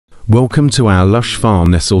Welcome to our lush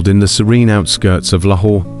farm nestled in the serene outskirts of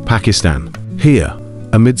Lahore, Pakistan. Here,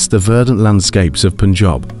 amidst the verdant landscapes of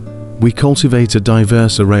Punjab, we cultivate a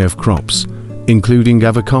diverse array of crops, including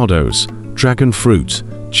avocados, dragon fruit,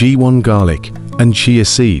 G1 garlic, and chia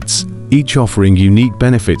seeds, each offering unique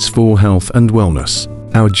benefits for health and wellness.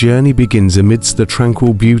 Our journey begins amidst the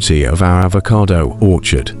tranquil beauty of our avocado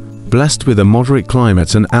orchard. Blessed with a moderate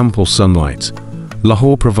climate and ample sunlight,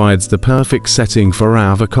 Lahore provides the perfect setting for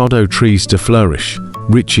our avocado trees to flourish.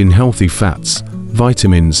 Rich in healthy fats,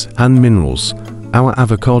 vitamins, and minerals, our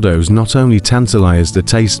avocados not only tantalize the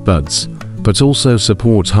taste buds, but also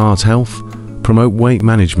support heart health, promote weight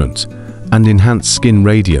management, and enhance skin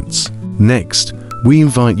radiance. Next, we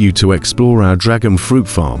invite you to explore our dragon fruit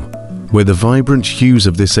farm, where the vibrant hues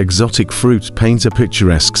of this exotic fruit paint a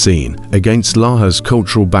picturesque scene against Lahore's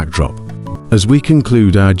cultural backdrop. As we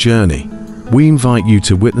conclude our journey, we invite you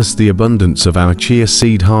to witness the abundance of our chia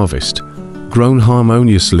seed harvest, grown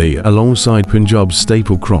harmoniously alongside Punjab's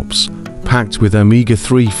staple crops, packed with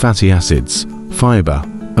omega-3 fatty acids, fiber,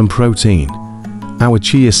 and protein. Our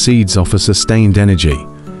chia seeds offer sustained energy,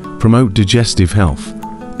 promote digestive health,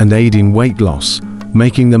 and aid in weight loss,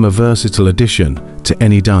 making them a versatile addition to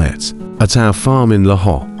any diet. At our farm in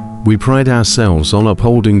Lahore, we pride ourselves on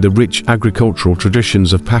upholding the rich agricultural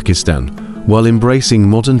traditions of Pakistan while embracing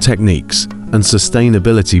modern techniques and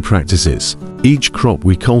sustainability practices. Each crop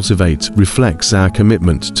we cultivate reflects our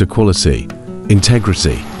commitment to quality,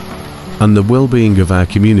 integrity, and the well-being of our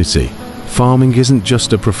community. Farming isn't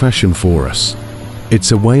just a profession for us.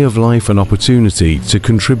 It's a way of life and opportunity to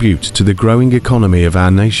contribute to the growing economy of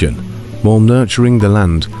our nation, while nurturing the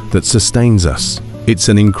land that sustains us. It's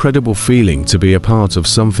an incredible feeling to be a part of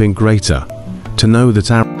something greater, to know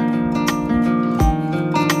that our